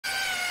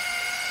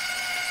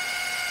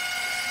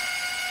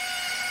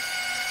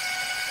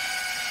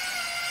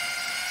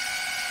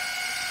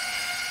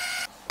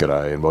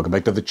G'day and welcome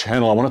back to the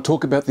channel. I want to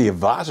talk about the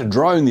Avata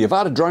drone. The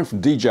Avata drone from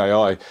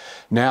DJI.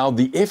 Now,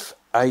 the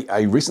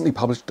FAA recently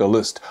published a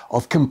list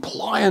of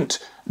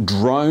compliant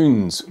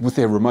drones with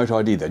their remote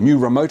ID, the new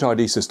remote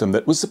ID system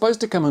that was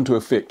supposed to come into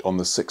effect on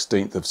the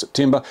 16th of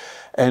September,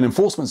 and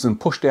enforcement's been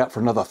pushed out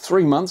for another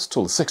 3 months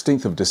till the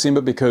 16th of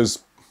December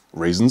because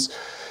reasons.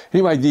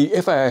 Anyway, the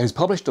FAA has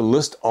published a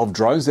list of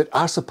drones that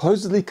are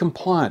supposedly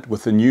compliant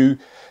with the new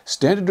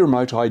standard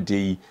remote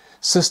ID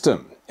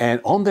system. And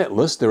on that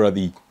list, there are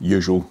the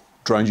usual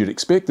drones you'd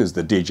expect. There's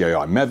the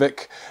DJI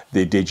Mavic,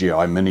 the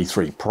DJI Mini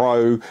 3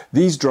 Pro.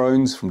 These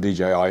drones from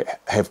DJI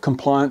have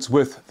compliance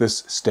with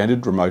this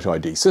standard remote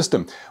ID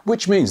system,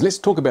 which means, let's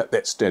talk about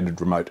that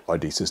standard remote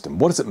ID system.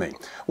 What does it mean?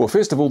 Well,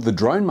 first of all, the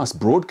drone must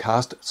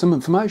broadcast some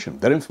information.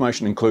 That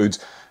information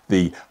includes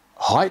the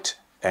height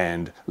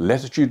and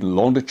latitude and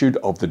longitude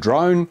of the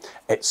drone,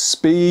 at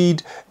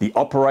speed, the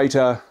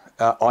operator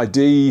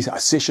ID, a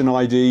session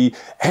ID,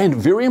 and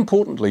very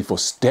importantly for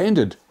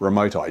standard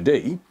remote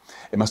ID,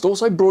 it must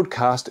also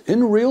broadcast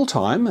in real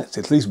time,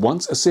 at least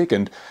once a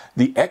second,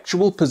 the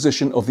actual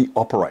position of the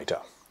operator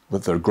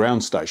with the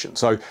ground station.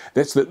 So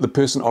that's the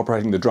person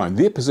operating the drone.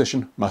 Their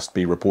position must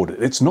be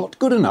reported. It's not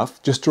good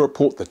enough just to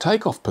report the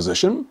takeoff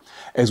position,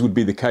 as would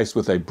be the case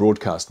with a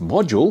broadcast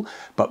module,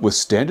 but with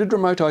standard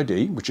remote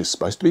ID, which is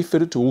supposed to be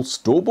fitted to all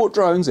store-bought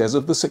drones as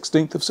of the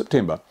 16th of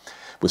September,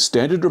 with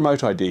standard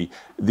remote ID,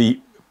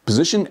 the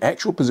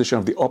actual position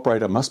of the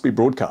operator must be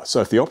broadcast.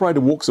 So if the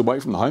operator walks away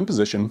from the home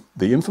position,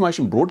 the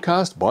information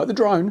broadcast by the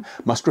drone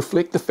must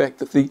reflect the fact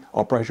that the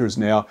operator is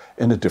now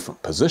in a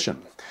different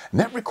position. And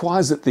that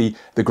requires that the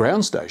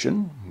ground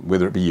station,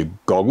 whether it be your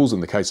goggles in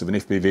the case of an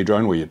FPV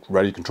drone or your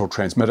radio controlled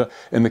transmitter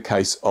in the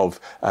case of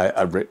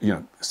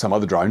some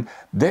other drone,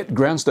 that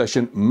ground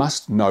station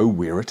must know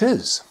where it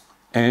is.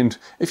 And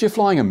if you're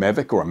flying a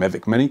Mavic or a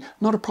Mavic Mini,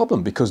 not a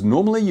problem, because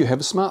normally you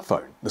have a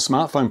smartphone. The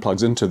smartphone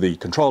plugs into the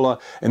controller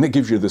and that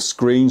gives you the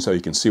screen so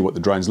you can see what the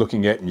drone's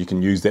looking at, and you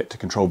can use that to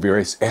control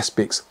various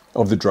aspects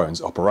of the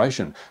drone's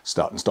operation,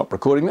 start and stop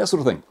recording, that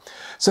sort of thing.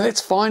 So that's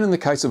fine in the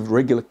case of a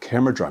regular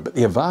camera drone, but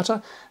the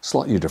Avata,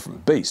 slightly a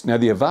different beast. Now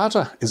the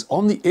Avata is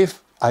on the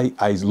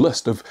FAA's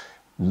list of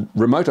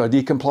remote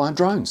ID compliant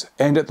drones,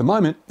 and at the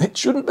moment it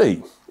shouldn't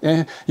be.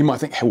 You might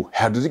think,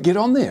 how did it get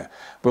on there?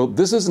 Well,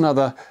 this is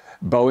another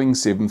Boeing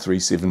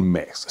 737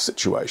 MAX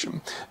situation.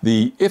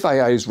 The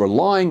FAA is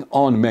relying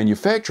on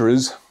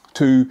manufacturers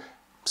to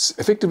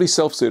effectively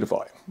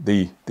self-certify.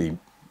 The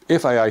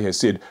FAA has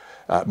said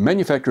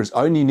manufacturers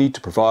only need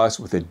to provide us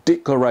with a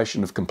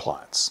declaration of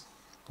compliance.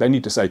 They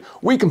need to say,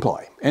 we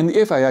comply. And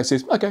the FAA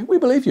says, okay, we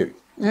believe you.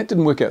 That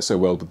didn't work out so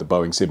well with the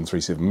Boeing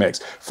 737 MAX.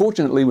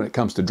 Fortunately, when it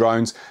comes to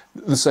drones,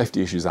 the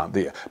safety issues aren't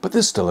there. But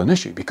there's still an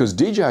issue because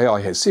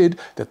DJI has said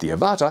that the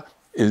Avata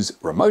is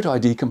remote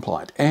ID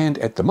compliant. And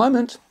at the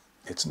moment,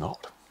 it's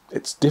not.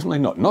 It's definitely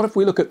not. Not if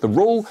we look at the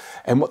rule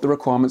and what the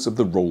requirements of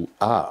the rule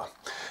are.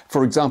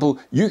 For example,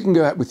 you can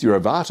go out with your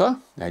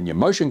Avata and your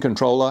motion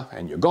controller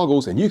and your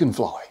goggles and you can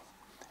fly.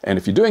 And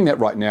if you're doing that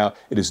right now,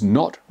 it is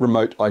not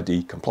remote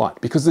ID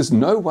compliant because there's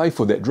no way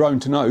for that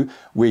drone to know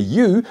where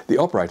you, the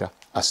operator,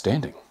 are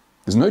standing.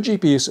 There's no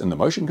GPS in the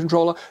motion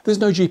controller, there's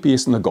no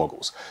GPS in the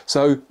goggles.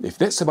 So if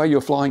that's the way you're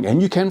flying, and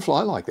you can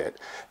fly like that,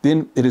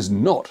 then it is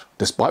not,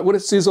 despite what it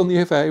says on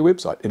the FAA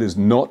website, it is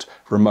not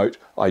remote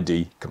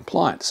ID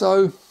compliant.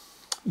 So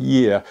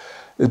yeah,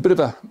 there's a bit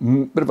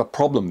of a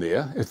problem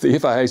there. If the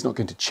FAA is not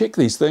going to check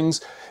these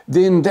things,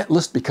 then that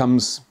list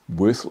becomes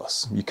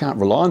worthless. You can't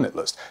rely on that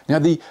list. Now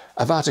the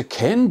Avata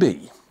can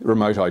be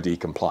remote ID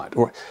compliant,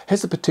 or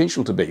has the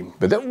potential to be,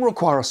 but that will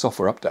require a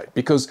software update,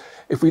 because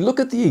if we look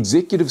at the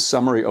executive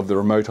summary of the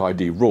remote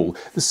ID rule,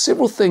 there's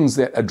several things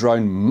that a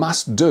drone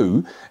must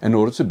do in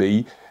order to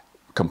be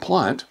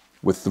compliant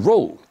with the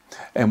rule.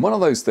 And one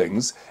of those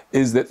things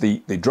is that the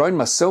drone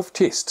must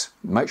self-test,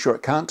 make sure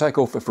it can't take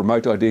off if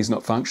remote ID is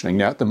not functioning.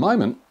 Now at the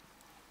moment,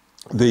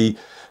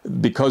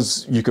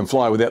 because you can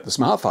fly without the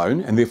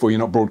smartphone and therefore you're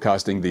not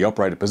broadcasting the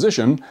operator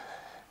position,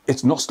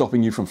 it's not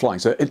stopping you from flying.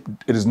 So it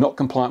is not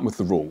compliant with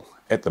the rule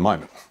at the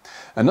moment.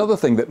 Another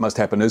thing that must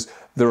happen is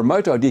the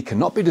remote ID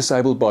cannot be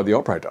disabled by the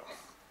operator.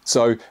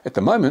 So at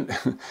the moment,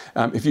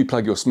 if you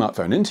plug your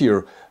smartphone into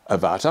your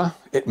Avata,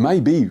 it may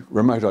be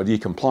remote ID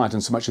compliant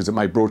in so much as it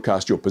may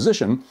broadcast your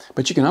position,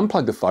 but you can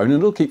unplug the phone and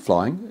it'll keep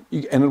flying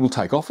and it will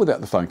take off without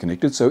the phone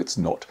connected, so it's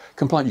not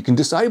compliant. You can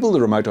disable the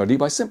remote ID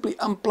by simply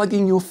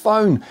unplugging your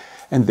phone,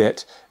 and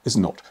that is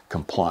not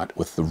compliant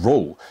with the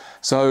rule.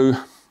 So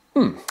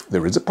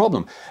there is a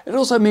problem. It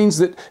also means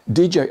that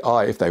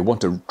DJI, if they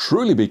want to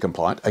truly be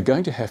compliant, are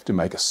going to have to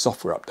make a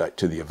software update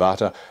to the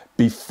Avata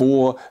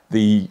before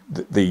the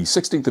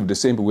 16th of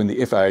December, when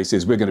the FAA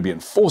says we're going to be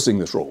enforcing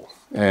this rule.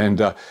 And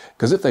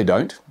because if they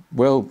don't,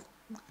 well,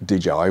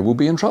 DJI will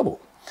be in trouble.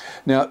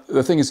 Now,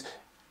 the thing is,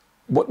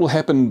 what will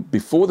happen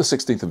before the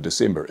 16th of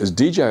December is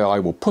DJI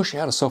will push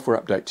out a software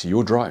update to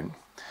your drone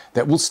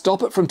that will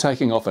stop it from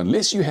taking off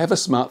unless you have a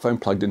smartphone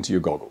plugged into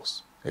your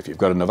goggles. If you've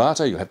got an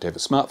Avata, you'll have to have a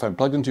smartphone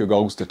plugged into your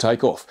goggles to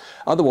take off.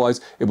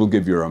 Otherwise, it will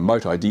give you a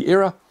remote ID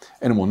error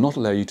and it will not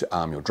allow you to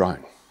arm your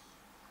drone.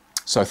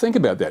 So think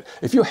about that.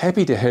 If you're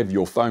happy to have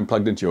your phone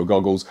plugged into your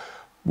goggles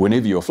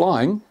whenever you're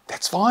flying,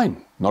 that's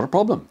fine, not a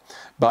problem.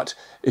 But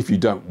if you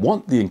don't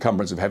want the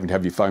encumbrance of having to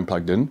have your phone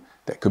plugged in,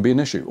 that could be an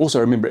issue. Also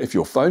remember, if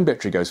your phone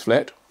battery goes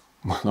flat,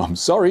 well, I'm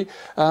sorry,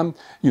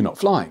 you're not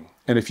flying.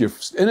 And if you're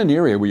in an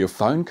area where your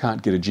phone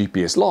can't get a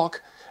GPS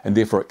lock, and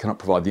therefore it cannot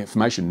provide the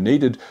information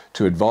needed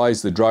to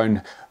advise the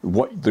drone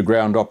what the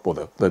ground op or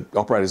the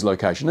operator's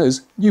location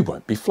is, you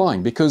won't be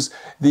flying, because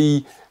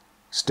the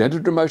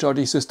standard remote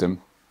ID system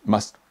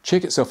must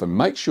check itself and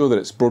make sure that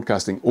it's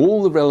broadcasting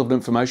all the relevant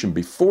information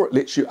before it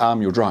lets you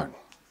arm your drone.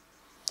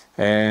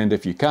 And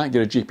if you can't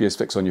get a GPS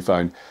fix on your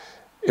phone,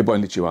 it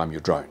won't let you arm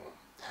your drone.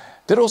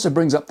 That also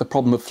brings up the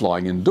problem of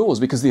flying indoors,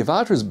 because the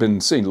Avata has been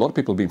seen, a lot of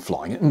people have been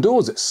flying it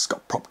indoors. It's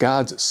got prop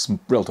guards, it's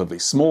relatively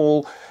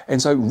small, and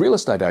so real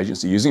estate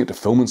agents are using it to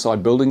film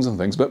inside buildings and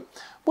things. But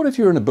what if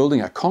you're in a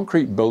building, a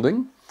concrete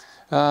building,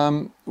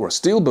 or a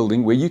steel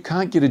building, where you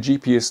can't get a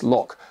GPS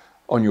lock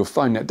on your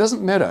phone? Now, it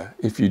doesn't matter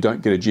if you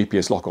don't get a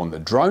GPS lock on the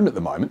drone at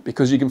the moment,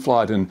 because you can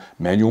fly it in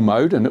manual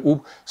mode and it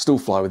will still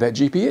fly with that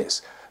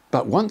GPS.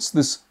 But once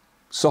this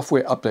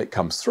software update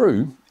comes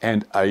through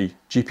and a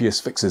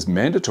GPS fix is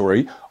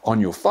mandatory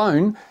on your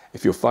phone,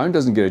 if your phone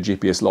doesn't get a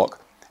GPS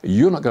lock,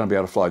 you're not going to be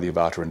able to fly the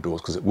Avata indoors,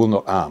 because it will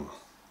not arm.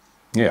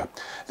 Yeah,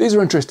 these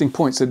are interesting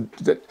points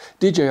that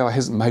DJI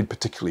hasn't made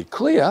particularly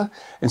clear,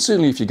 and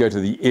certainly if you go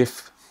to the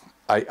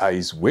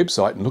FAA's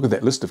website and look at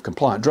that list of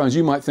compliant drones,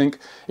 you might think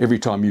every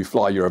time you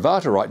fly your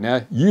Avata right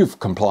now, you're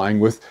complying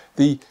with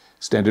the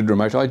standard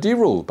remote ID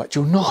rule, but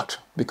you're not,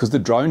 because the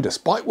drone,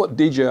 despite what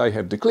DJI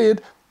have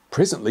declared,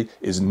 presently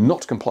is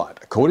not compliant.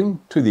 According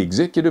to the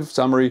executive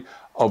summary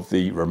of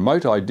the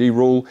remote ID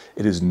rule,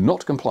 it is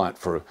not compliant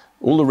for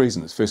all the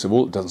reasons. First of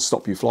all, it doesn't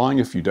stop you flying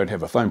if you don't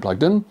have a phone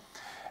plugged in,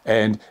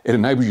 and it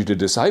enables you to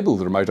disable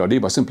the remote ID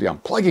by simply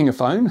unplugging a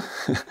phone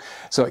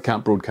so it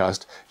can't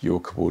broadcast your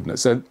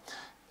coordinates. So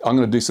I'm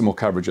going to do some more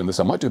coverage on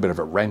this. I might do a bit of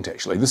a rant,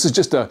 actually. This is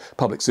just a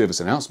public service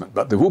announcement,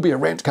 but there will be a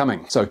rant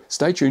coming. So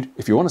stay tuned.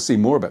 If you want to see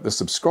more about this,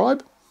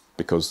 subscribe,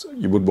 because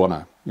you would want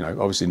to,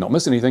 obviously not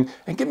miss anything.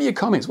 And give me your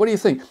comments. What do you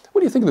think?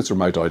 What do you think of this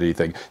remote ID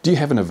thing? Do you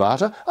have an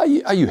Avata?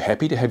 Are you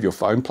happy to have your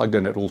phone plugged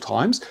in at all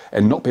times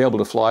and not be able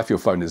to fly if your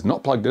phone is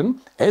not plugged in?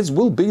 As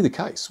will be the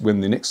case when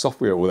the next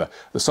software, or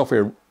the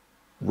software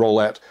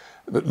rollout,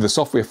 the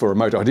software for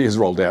remote ID is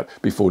rolled out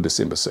before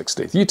December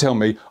 16th. You tell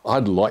me.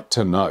 I'd like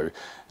to know. In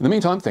the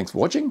meantime, thanks for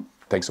watching.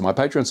 Thanks to my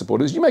Patreon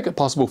supporters. You make it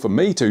possible for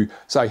me to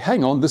say,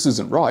 hang on, this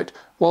isn't right.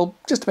 Well,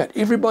 just about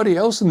everybody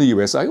else in the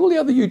USA, all the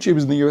other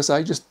YouTubers in the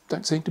USA, just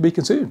don't seem to be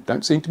concerned,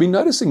 don't seem to be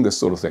noticing this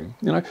sort of thing.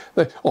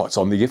 It's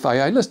on the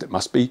FAA list, it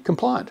must be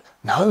compliant.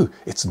 No,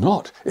 it's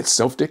not. It's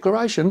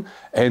self-declaration.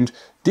 And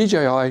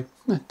DJI,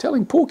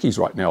 telling porkies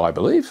right now, I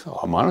believe,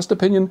 my honest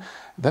opinion,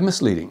 they're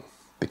misleading.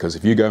 Because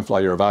if you go and fly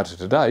your Avata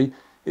today,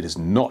 it is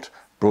not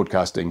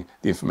broadcasting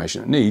the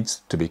information it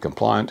needs to be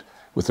compliant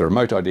with the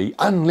remote ID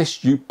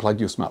unless you plug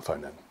your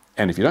smartphone in.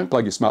 And if you don't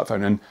plug your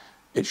smartphone in,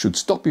 it should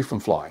stop you from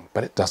flying,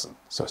 but it doesn't.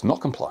 So it's not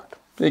compliant.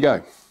 There you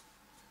go.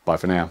 Bye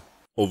for now.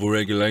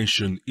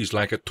 Overregulation is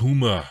like a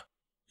tumor.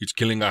 It's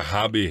killing our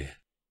hobby.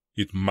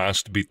 It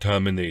must be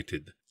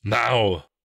terminated. Now!